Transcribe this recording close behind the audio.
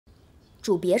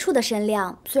主别处的身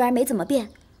量虽然没怎么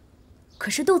变，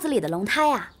可是肚子里的龙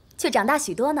胎啊，却长大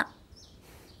许多呢。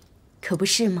可不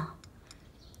是吗？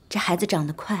这孩子长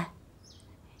得快，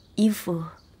衣服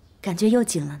感觉又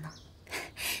紧了呢。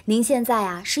您现在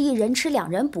啊，是1人吃2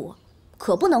人补，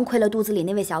可不能亏了肚子里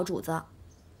那位小主子。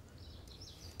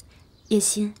叶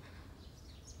心，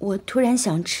我突然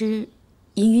想吃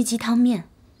银鱼鸡汤面，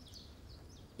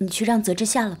你去让泽之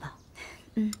下了吧。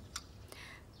嗯，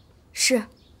是。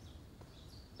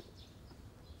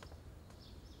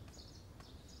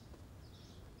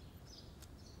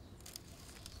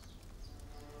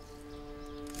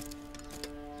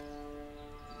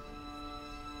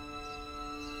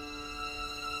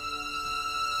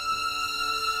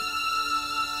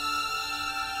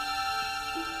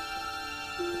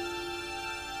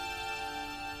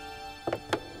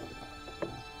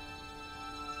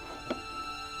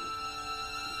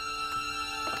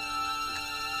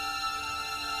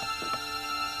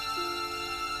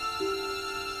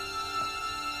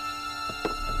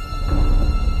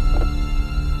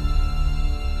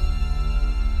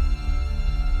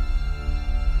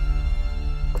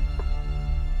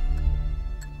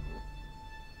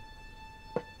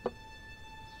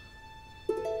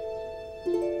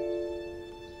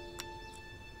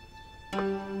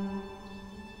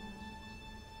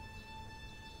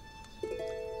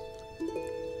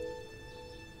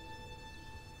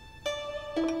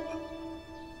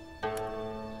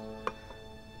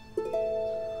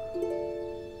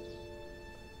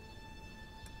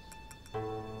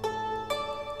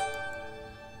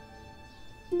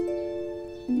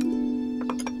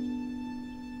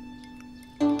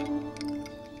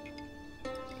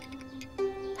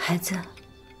孩子，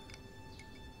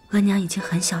额娘已经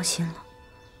很小心了，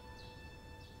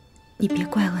你别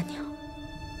怪额娘。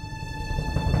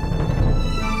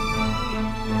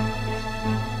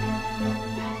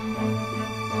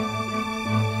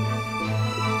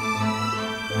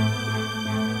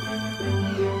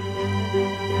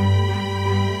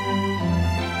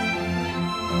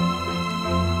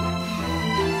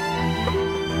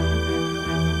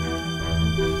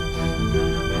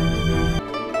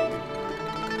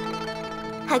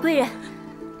海贵人，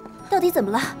到底怎么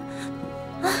了？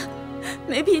啊，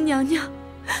梅嫔娘娘，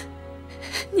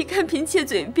你看嫔妾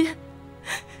嘴边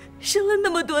生了那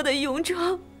么多的痈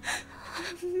疮，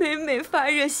每每发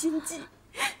热心悸，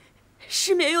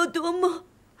失眠又多梦。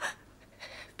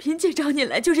嫔妾找你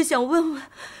来就是想问问，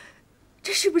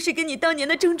这是不是跟你当年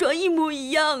的症状一模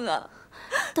一样啊？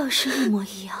倒是一模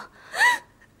一样。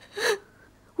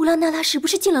乌拉那拉是不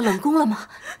是进了冷宫了吗？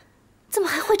怎么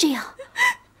还会这样？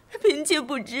嫔妾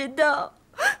不知道，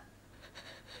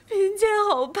嫔妾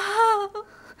好怕。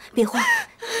别慌，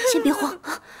先别慌。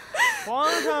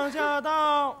皇上驾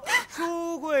到，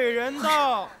淑贵人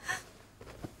到。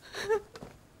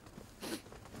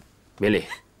免礼，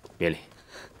免礼。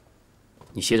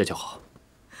你歇着就好。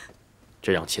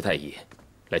这让齐太医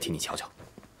来替你瞧瞧。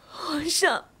皇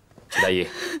上。齐太医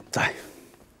在。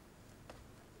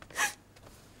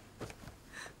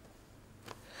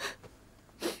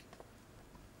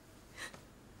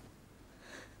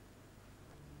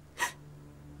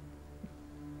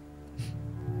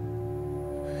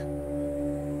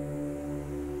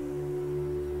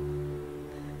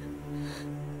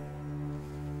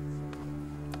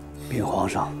禀皇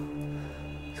上，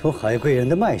从海贵人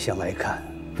的脉象来看，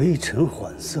微沉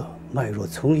缓涩，脉若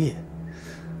葱叶，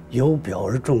由表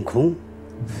而中空，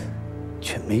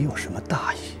却没有什么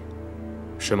大意。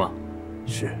是吗？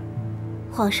是。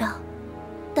皇上，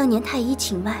当年太医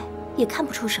请脉也看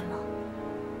不出什么，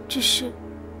只是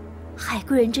海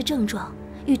贵人这症状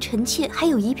与臣妾还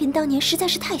有宜嫔当年实在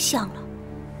是太像了。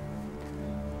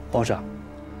皇上，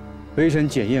微臣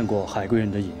检验过海贵人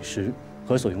的饮食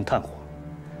和所用炭火，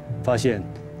发现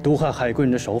毒害海贵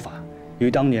人的手法与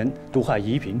当年毒害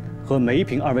宜嫔和梅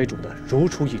嫔2位主的如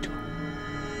出一辙。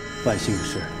万幸的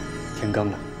是，天刚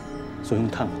冷，所用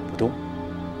炭火不多，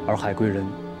而海贵人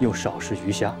又少食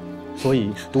鱼虾，所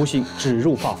以毒性只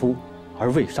入发肤，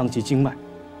而未伤及经脉。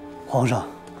皇上，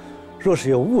若是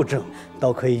有误症，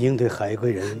倒可以应对海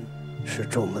贵人是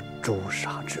中了诛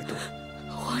杀之毒。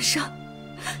皇上，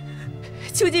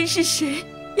究竟是谁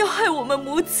要害我们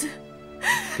母子？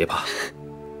别怕，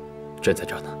朕在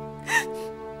这儿呢。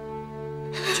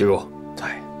齐若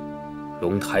在。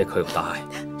龙胎可有大碍？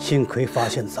幸亏发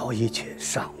现早已，且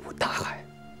尚无大碍。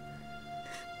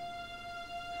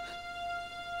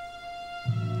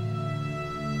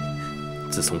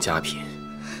自从佳嫔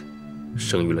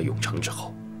生育了永成之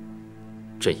后，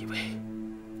朕以为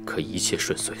可一切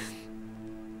顺遂，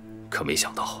可没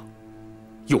想到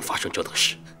又发生这等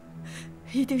事。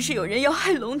一定是有人要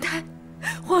害龙胎。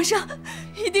皇上，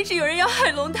一定是有人要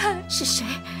害龙胎。是谁？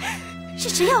是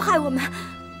谁要害我们？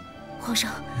皇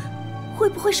上，会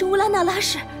不会是乌拉那拉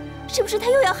氏？是不是他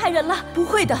又要害人了？不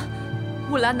会的，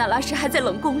乌拉那拉氏还在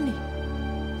冷宫里，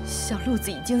小鹿子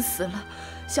已经死了，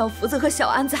小福子和小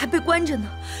安子还被关着呢，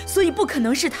所以不可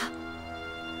能是他。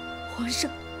皇上，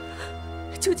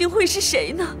究竟会是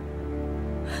谁呢？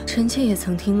臣妾也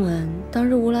曾听闻当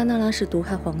日乌拉那拉氏毒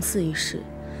害皇嗣一事，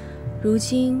如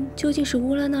今究竟是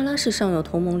乌拉那拉氏尚有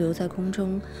同盟留在宫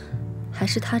中，还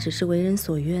是他只是为人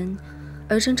所冤，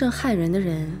而真正害人的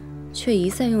人却一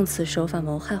再用此手法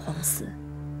谋害皇嗣？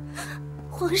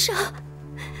皇上，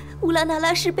乌拉那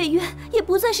拉氏被冤也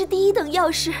不算是第一等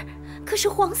要事，可是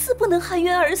皇嗣不能含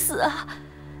冤而死啊！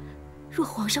若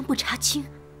皇上不查清，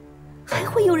还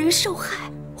会有人受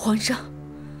害。皇上，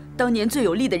当年最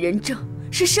有力的人证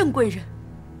是盛贵人，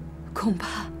恐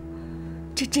怕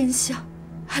这真相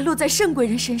还落在盛贵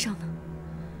人身上呢。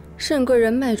盛贵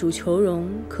人卖主求荣，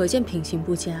可见品行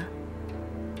不佳。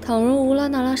倘若乌拉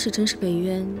那拉氏真是被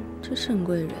冤，这盛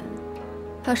贵人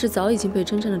怕是早已经被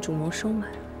真正的主谋收买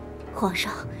了。皇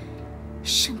上，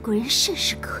盛贵人甚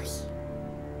是可疑。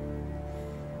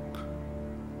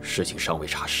事情尚未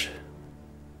查实，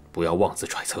不要妄自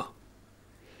揣测。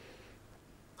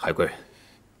海贵人，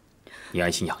你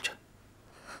安心养着。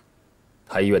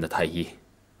太医院的太医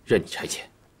任你差遣，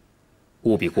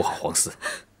务必顾好皇嗣。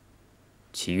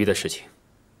其余的事情，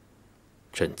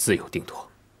朕自有定夺。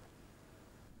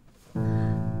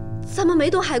咱们没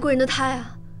动海贵人的胎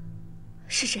啊！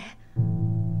是谁？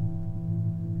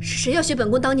是谁要学本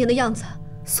宫当年的样子？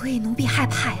所以奴婢害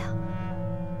怕呀。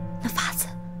那法子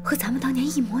和咱们当年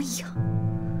一模一样。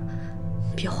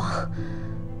别慌，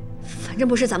反正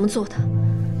不是咱们做的。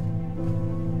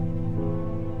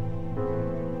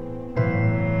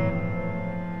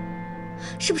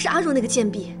是不是阿若那个贱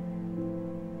婢？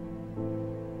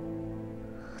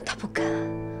他不敢，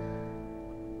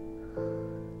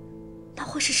那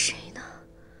会是谁呢？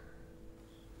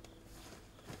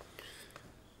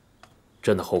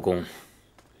朕的后宫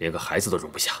连个孩子都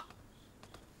容不下，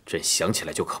朕想起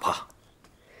来就可怕。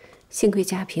幸亏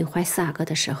嘉嫔怀4阿哥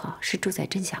的时候是住在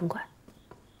真祥馆。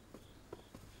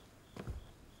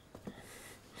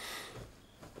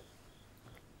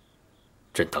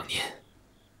朕当年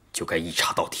就该一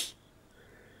查到底。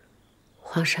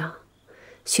皇上，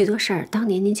许多事儿当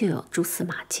年您就有蛛丝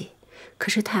马迹，可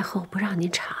是太后不让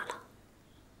您查了。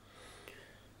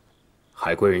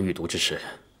海贵人遇毒之事，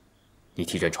你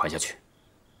替朕传下去。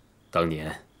当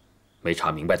年没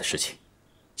查明白的事情，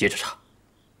接着查。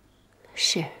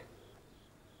是。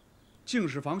敬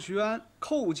事房徐安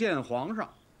叩见皇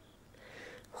上。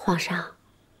皇上，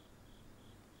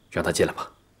让他进来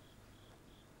吧。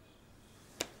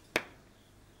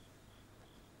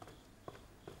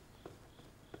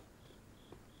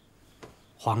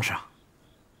皇上，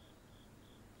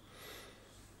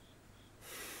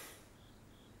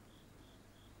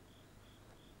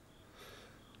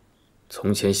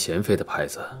从前贤妃的牌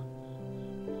子，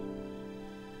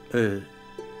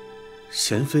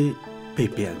贤妃被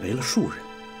贬为了庶人，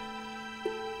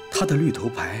她的绿头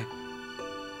牌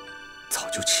早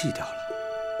就弃掉了。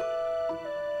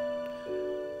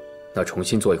那重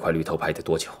新做一块绿头牌得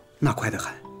多久？那快得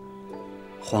很。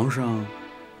皇上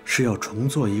是要重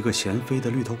做一个贤妃的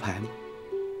绿头牌吗？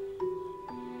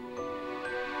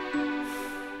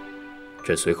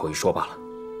朕随口一说罢了。